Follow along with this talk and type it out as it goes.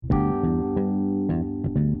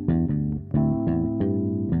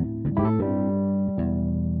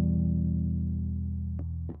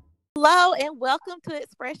Hello and welcome to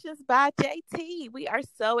Expressions by JT. We are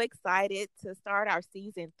so excited to start our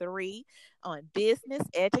season 3 on business,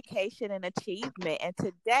 education, and achievement. And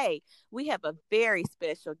today we have a very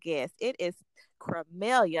special guest. It is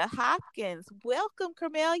Cramelia Hopkins. Welcome,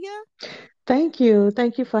 Cramelia. Thank you.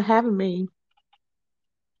 Thank you for having me.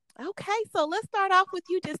 Okay, so let's start off with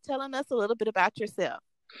you just telling us a little bit about yourself.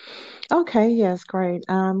 Okay, yes, great.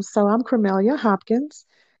 So I'm Cremelia Hopkins.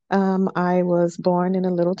 I was born in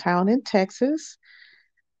a little town in Texas.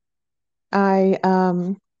 I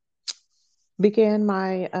began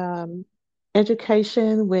my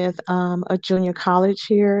education with a junior college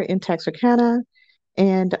here in Texarkana,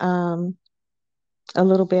 and a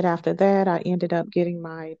little bit after that, I ended up getting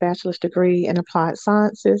my bachelor's degree in applied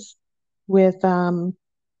sciences with a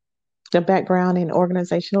background in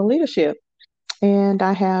organizational leadership. And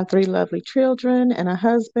I have three lovely children and a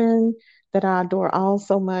husband that I adore all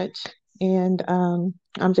so much. And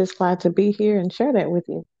I'm just glad to be here and share that with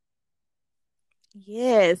you.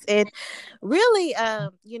 Yes, and really,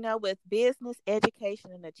 with business,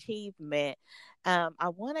 education, and achievement, I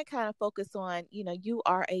want to kind of focus on, you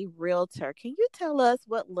are a realtor. Can you tell us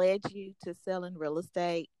what led you to selling real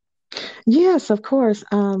estate? Yes, of course.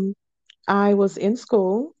 I was in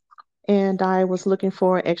school and I was looking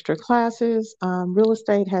for extra classes. Real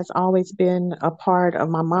estate has always been a part of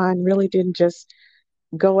my mind, really didn't just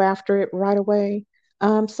go after it right away.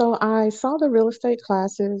 So I saw the real estate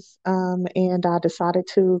classes and I decided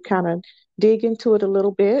to kind of dig into it a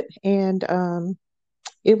little bit. And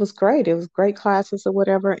it was great. It was great classes or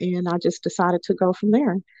whatever. And I just decided to go from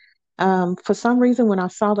there. For some reason, when I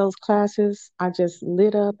saw those classes, I just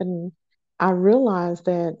lit up and I realized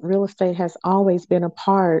that real estate has always been a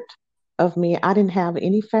part of me. I didn't have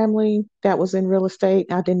any family that was in real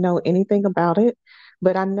estate. I didn't know anything about it,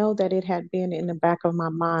 but I know that it had been in the back of my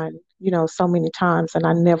mind, so many times, and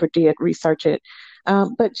I never did research it.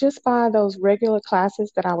 But just by those regular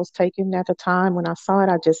classes that I was taking at the time, when I saw it,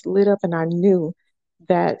 I just lit up and I knew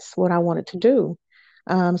that's what I wanted to do.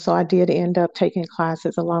 So I did end up taking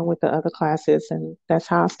classes along with the other classes, and that's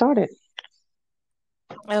how I started.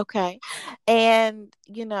 Okay. And,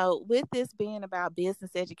 with this being about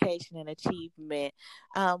business education and achievement,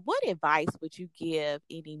 what advice would you give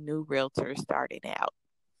any new realtor starting out?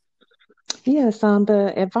 Yes,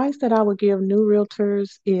 the advice that I would give new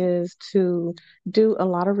realtors is to do a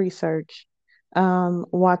lot of research,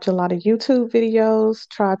 watch a lot of YouTube videos,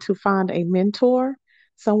 try to find a mentor,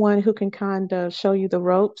 someone who can kind of show you the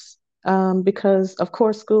ropes. Because, of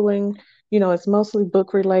course, schooling, it's mostly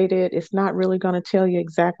book related. It's not really going to tell you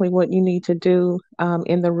exactly what you need to do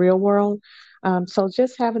in the real world. So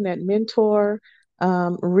just having that mentor,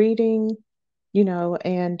 reading,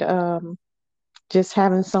 and just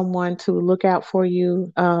having someone to look out for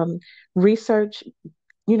you. Research,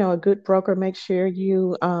 a good broker, make sure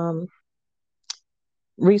you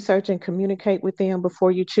research and communicate with them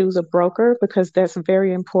before you choose a broker because that's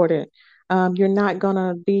very important. You're not going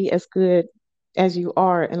to be as good as you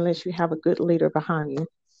are unless you have a good leader behind you.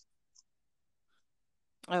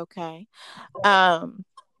 Okay. Um,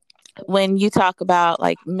 when you talk about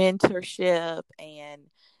like mentorship and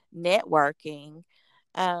networking,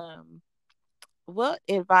 um, what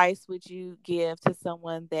advice would you give to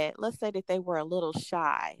someone that, let's say that they were a little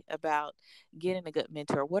shy about getting a good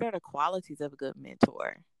mentor? What are the qualities of a good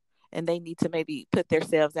mentor? And they need to maybe put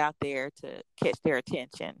themselves out there to catch their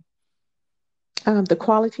attention. The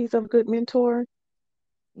qualities of a good mentor.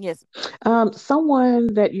 Yes.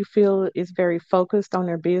 Someone that you feel is very focused on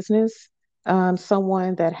their business,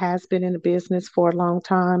 someone that has been in the business for a long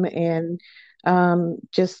time and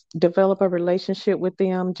just develop a relationship with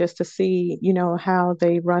them just to see, how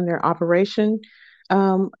they run their operation.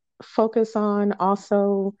 Um, Focus on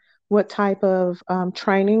also what type of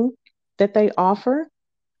training that they offer,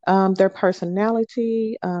 their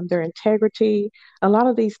personality, their integrity. A lot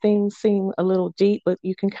of these things seem a little deep, but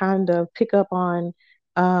you can kind of pick up on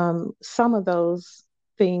some of those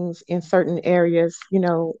things in certain areas,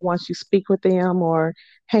 once you speak with them or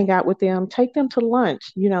hang out with them, take them to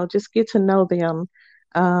lunch, just get to know them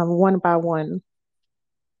one by one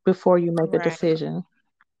before you make a Right. decision.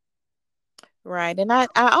 Right. And I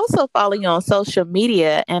also follow you on social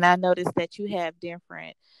media, and I noticed that you have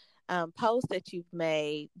different posts that you've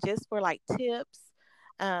made just for like tips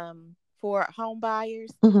for home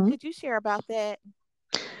buyers. Mhm. Could you share about that?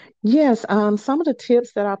 Yes, some of the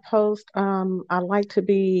tips that I post, I like to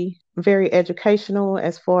be very educational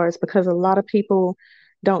as far as because a lot of people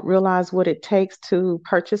don't realize what it takes to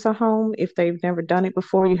purchase a home if they've never done it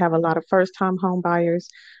before. You have a lot of first-time home buyers.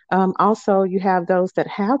 Also, you have those that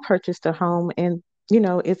have purchased a home and,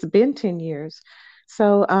 it's been 10 years.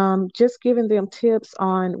 So just giving them tips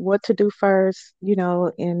on what to do first,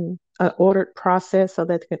 in an ordered process so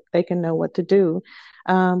that they can know what to do.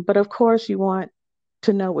 But of course, you want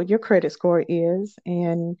to know what your credit score is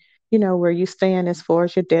and, where you stand as far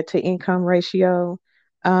as your debt to income ratio.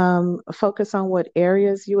 Focus on what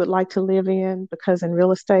areas you would like to live in because in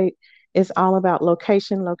real estate, it's all about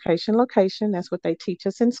location, location, location. That's what they teach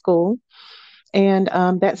us in school. And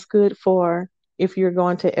that's good for if you're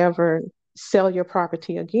going to ever sell your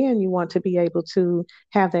property again, you want to be able to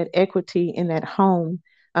have that equity in that home.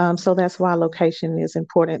 So that's why location is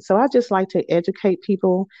important. So I just like to educate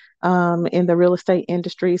people in the real estate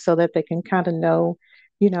industry so that they can kind of know,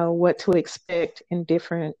 what to expect in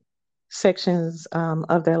different sections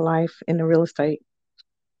of their life in the real estate.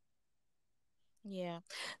 Yeah.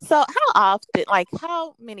 So how often, like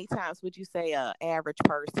how many times would you say a average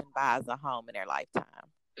person buys a home in their lifetime?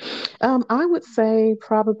 I would say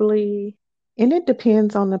probably, and it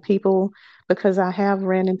depends on the people because I have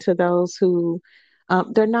ran into those who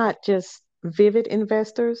they're not just vivid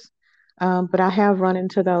investors, but I have run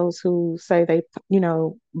into those who say they,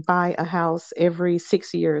 buy a house every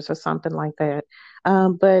 6 years or something like that.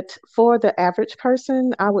 But for the average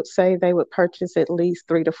person, I would say they would purchase at least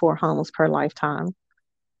 3 to 4 homes per lifetime.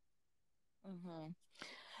 Hmm.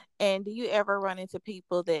 And do you ever run into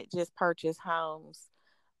people that just purchase homes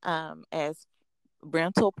as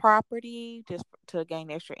rental property just to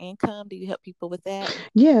gain extra income? Do you help people with that?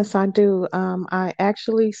 Yes, I do. I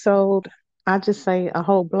actually sold, I just say a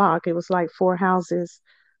whole block. It was like 4 houses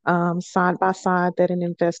side by side that an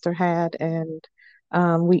investor had, and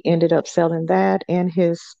we ended up selling that and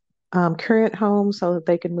his current home so that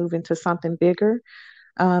they could move into something bigger.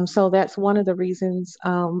 So that's one of the reasons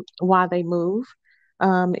why they move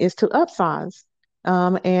is to upsize,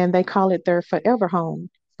 and they call it their forever home.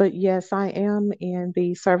 But yes, I am in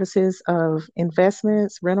the services of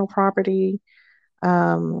investments, rental property,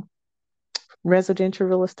 um, residential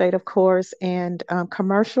real estate, of course, and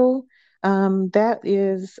commercial. That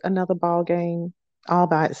is another ball game all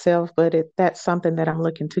by itself, but that's something that I'm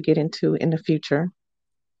looking to get into in the future.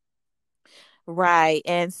 Right.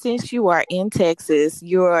 And since you are in Texas,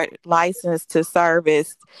 you're licensed to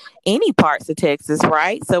service any parts of Texas,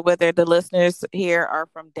 right? So whether the listeners here are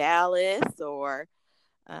from Dallas or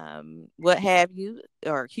what have you,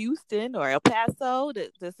 or Houston or El Paso,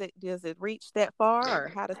 does it reach that far, or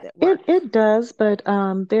how does that It work? it does, but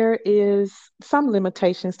there is some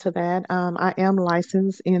limitations to that. I am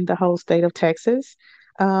licensed in the whole state of Texas,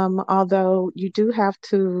 although you do have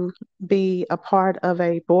to be a part of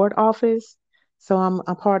a board office. So I'm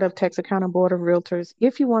a part of Texarkana Board of Realtors.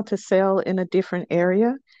 If you want to sell in a different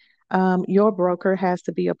area, your broker has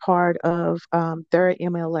to be a part of their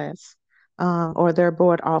MLS or their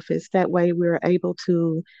board office. That way, we're able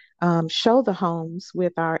to show the homes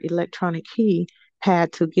with our electronic key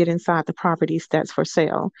pad to get inside the properties that's for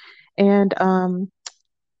sale. And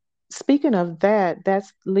speaking of that,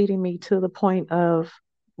 that's leading me to the point of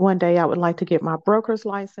one day I would like to get my broker's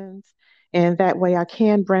license. And that way I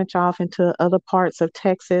can branch off into other parts of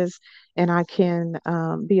Texas and I can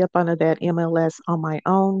be up under that MLS on my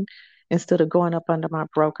own instead of going up under my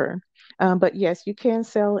broker. But yes, you can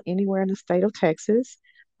sell anywhere in the state of Texas.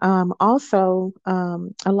 Also,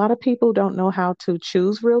 a lot of people don't know how to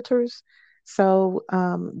choose realtors. So,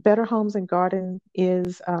 Better Homes and Garden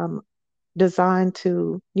is designed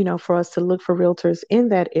to, for us to look for realtors in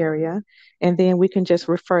that area. And then we can just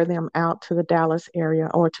refer them out to the Dallas area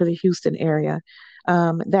or to the Houston area.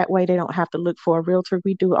 That way they don't have to look for a realtor.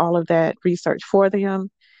 We do all of that research for them.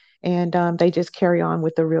 And they just carry on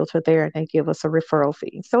with the realtor there and they give us a referral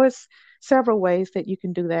fee. So it's several ways that you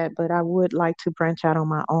can do that. But I would like to branch out on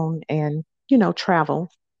my own and, travel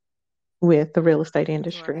with the real estate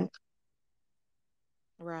industry. Right.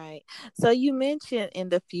 Right. So you mentioned in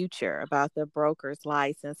the future about the broker's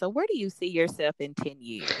license. So where do you see yourself in 10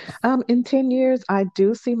 years? In 10 years, I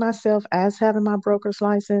do see myself as having my broker's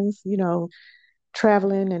license,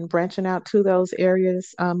 traveling and branching out to those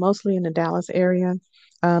areas, mostly in the Dallas area,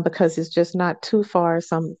 because it's just not too far,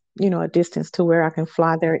 a distance to where I can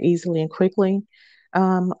fly there easily and quickly.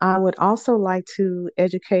 I would also like to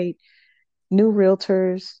educate new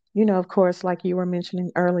realtors, of course, like you were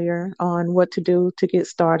mentioning earlier, on what to do to get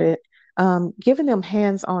started, giving them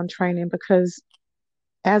hands on training because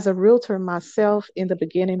as a realtor myself, in the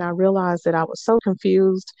beginning, I realized that I was so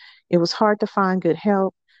confused. It was hard to find good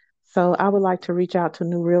help. So I would like to reach out to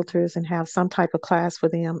new realtors and have some type of class for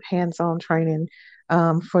them, hands-on training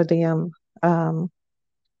for them. Um,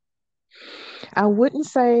 I wouldn't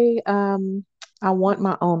say I want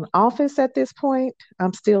my own office at this point.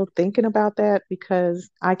 I'm still thinking about that because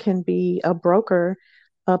I can be a broker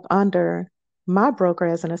up under my broker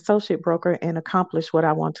as an associate broker and accomplish what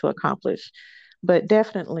I want to accomplish. But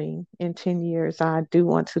definitely in 10 years, I do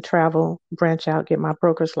want to travel, branch out, get my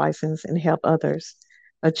broker's license, and help others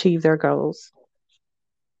achieve their goals.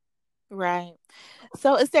 Right.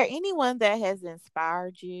 So, is there anyone that has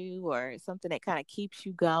inspired you or something that kind of keeps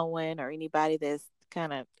you going or anybody that's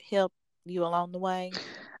kind of helped you along the way?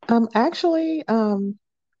 Actually,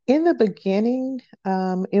 in the beginning,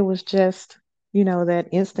 it was just, that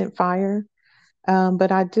instant fire.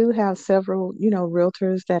 But I do have several,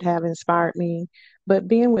 realtors that have inspired me. But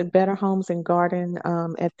being with Better Homes and Garden,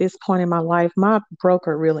 at this point in my life, my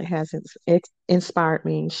broker really has inspired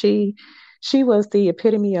me. She was the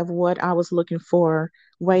epitome of what I was looking for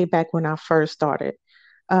way back when I first started.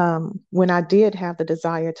 When I did have the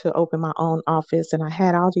desire to open my own office and I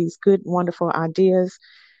had all these good, wonderful ideas,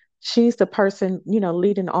 she's the person,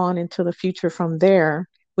 leading on into the future from there,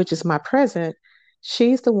 which is my present.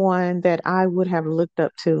 She's the one that I would have looked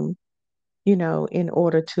up to, in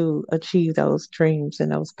order to achieve those dreams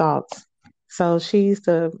and those thoughts. So she's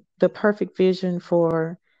the perfect vision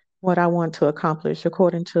for what I want to accomplish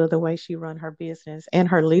according to the way she run her business and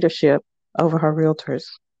her leadership over her realtors.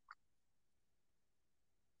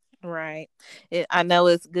 Right. I know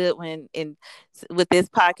it's good when with this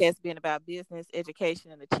podcast being about business,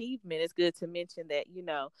 education, and achievement, it's good to mention that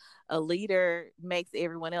a leader makes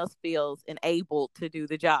everyone else feels enabled to do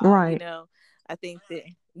the job. Right, I think that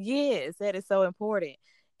yes, that is so important,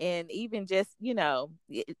 and even just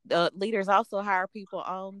the leaders also hire people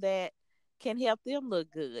on that can help them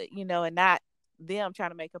look good, and not them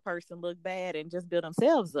trying to make a person look bad and just build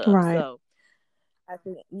themselves up. right, So I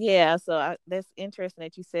think, yeah. So that's interesting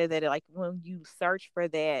that you said that. Like when you search for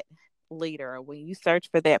that leader, or when you search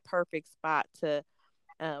for that perfect spot to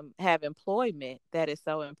have employment, that is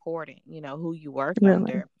so important. Who you work really.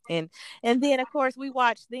 under, and then of course we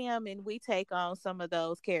watch them and we take on some of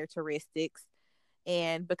those characteristics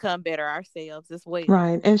and become better ourselves as well.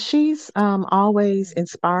 Right. And she's always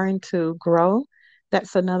inspiring to grow.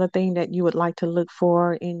 That's another thing that you would like to look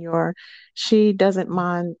for in your. She doesn't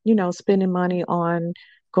mind, spending money on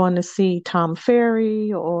going to see Tom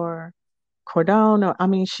Ferry or Cordone. Or, I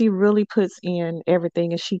mean, she really puts in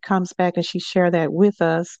everything and she comes back and she shared that with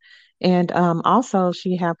us. And also,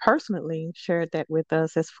 she have personally shared that with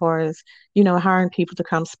us as far as, hiring people to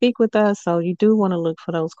come speak with us. So you do want to look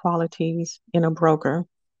for those qualities in a broker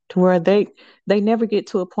to where they never get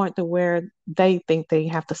to a point to where they think they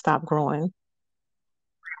have to stop growing.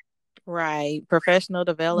 Right. Professional Right.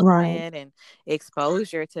 development and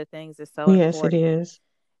exposure to things is so Yes, it important. is.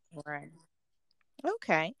 Right.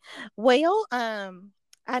 Okay. Well,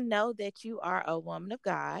 I know that you are a woman of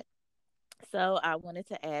God. So I wanted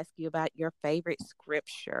to ask you about your favorite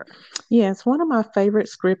scripture. Yes, one of my favorite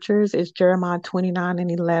scriptures is Jeremiah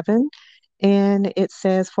 29:11. And it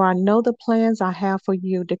says, "For I know the plans I have for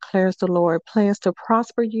you, declares the Lord, plans to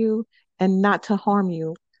prosper you and not to harm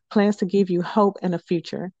you, plans to give you hope and a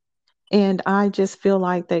future." And I just feel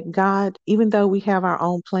like that God, even though we have our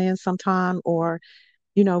own plans sometime, or,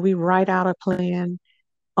 we write out a plan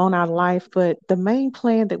on our life, but the main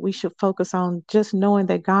plan that we should focus on, just knowing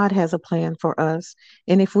that God has a plan for us.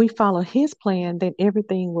 And if we follow his plan, then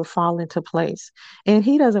everything will fall into place. And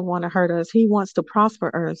he doesn't want to hurt us. He wants to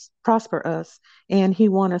prosper us, and he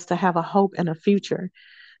wants us to have a hope and a future.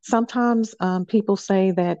 Sometimes people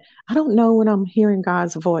say that I don't know when I'm hearing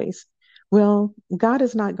God's voice. Well, God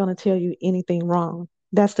is not going to tell you anything wrong.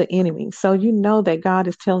 That's the enemy. So you know that God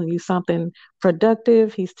is telling you something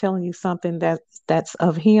productive. He's telling you something that's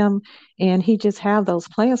of him, and he just have those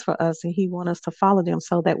plans for us, and he want us to follow them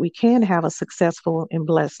so that we can have a successful and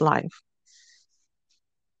blessed life.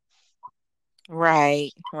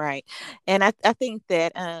 Right, right. And I think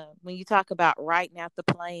that when you talk about writing out the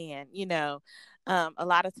plan, a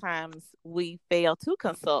lot of times we fail to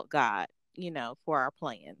consult God, for our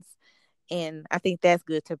plans. And I think that's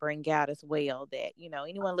good to bring out as well that,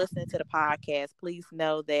 anyone listening to the podcast, please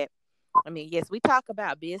know that, I mean, yes, we talk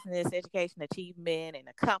about business, education, achievement, and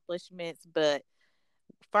accomplishments, but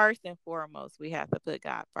first and foremost, we have to put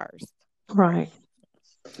God first. Right.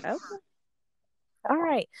 Okay. All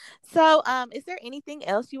right. So, is there anything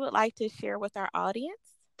else you would like to share with our audience?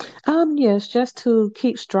 Yes, just to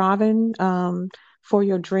keep striving for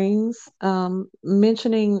your dreams.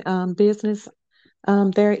 Mentioning business,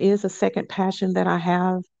 there is a second passion that I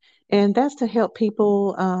have, and that's to help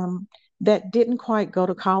people that didn't quite go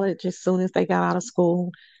to college as soon as they got out of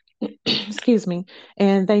school. Excuse me,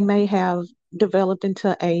 and they may have developed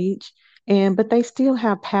into age and but they still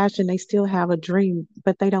have passion, they still have a dream,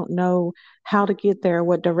 but they don't know how to get there,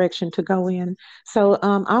 what direction to go in. So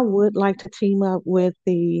I would like to team up with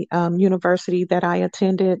the university that I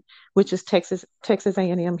attended, which is Texas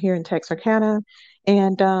A&M here in Texarkana,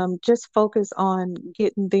 and just focus on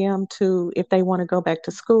getting them to, if they want to go back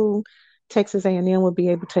to school, Texas A&M will be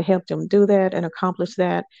able to help them do that and accomplish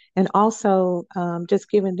that, and also just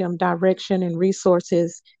giving them direction and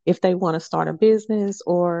resources if they want to start a business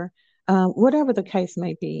or whatever the case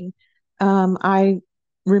may be. I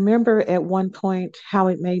remember at one point how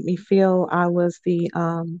it made me feel. I was the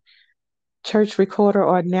church recorder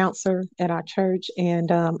or announcer at our church, and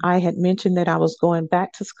I had mentioned that I was going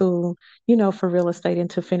back to school, for real estate and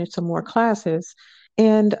to finish some more classes.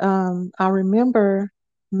 And I remember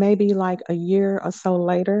maybe like a year or so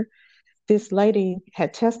later, this lady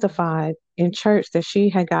had testified in church that she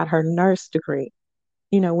had got her nurse degree,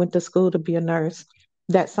 went to school to be a nurse.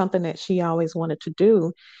 That's something that she always wanted to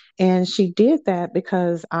do. And she did that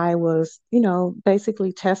because I was,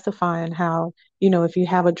 basically testifying how, if you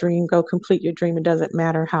have a dream, go complete your dream. It doesn't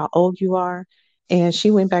matter how old you are. And she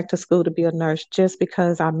went back to school to be a nurse just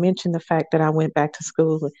because I mentioned the fact that I went back to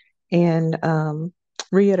school and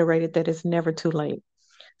reiterated that it's never too late.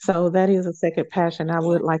 So that is a second passion. I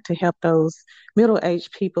would like to help those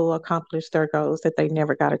middle-aged people accomplish their goals that they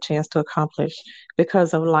never got a chance to accomplish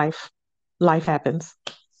because of life. Life happens.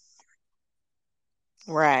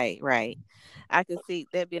 Right, right. I can see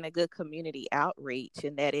that being a good community outreach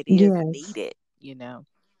and that it is Yes. needed,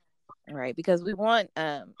 right? Because we want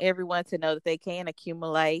everyone to know that they can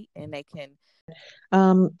accumulate and they can.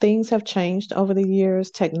 Things have changed over the years.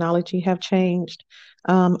 Technology have changed.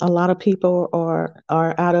 A lot of people are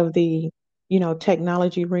out of the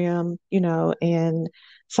technology realm, and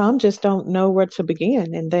some just don't know where to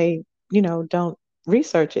begin, and they don't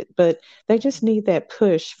research it, but they just need that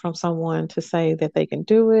push from someone to say that they can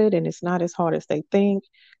do it, and it's not as hard as they think.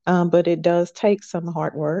 But it does take some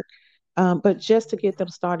hard work. But just to get them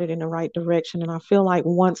started in the right direction. And I feel like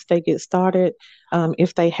once they get started,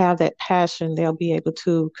 if they have that passion, they'll be able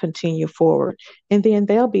to continue forward. And then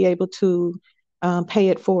they'll be able to pay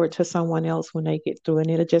it forward to someone else when they get through.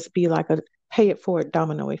 And it'll just be like a pay it forward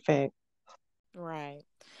domino effect. Right.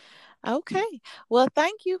 Okay. Well,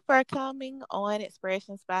 thank you for coming on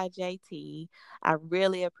Expressions by JT. I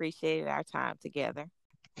really appreciated our time together.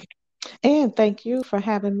 And thank you for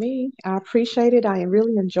having me. I appreciate it. I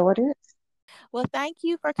really enjoyed it. Well, thank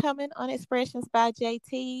you for coming on Expressions by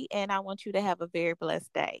JT, and I want you to have a very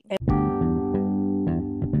blessed day.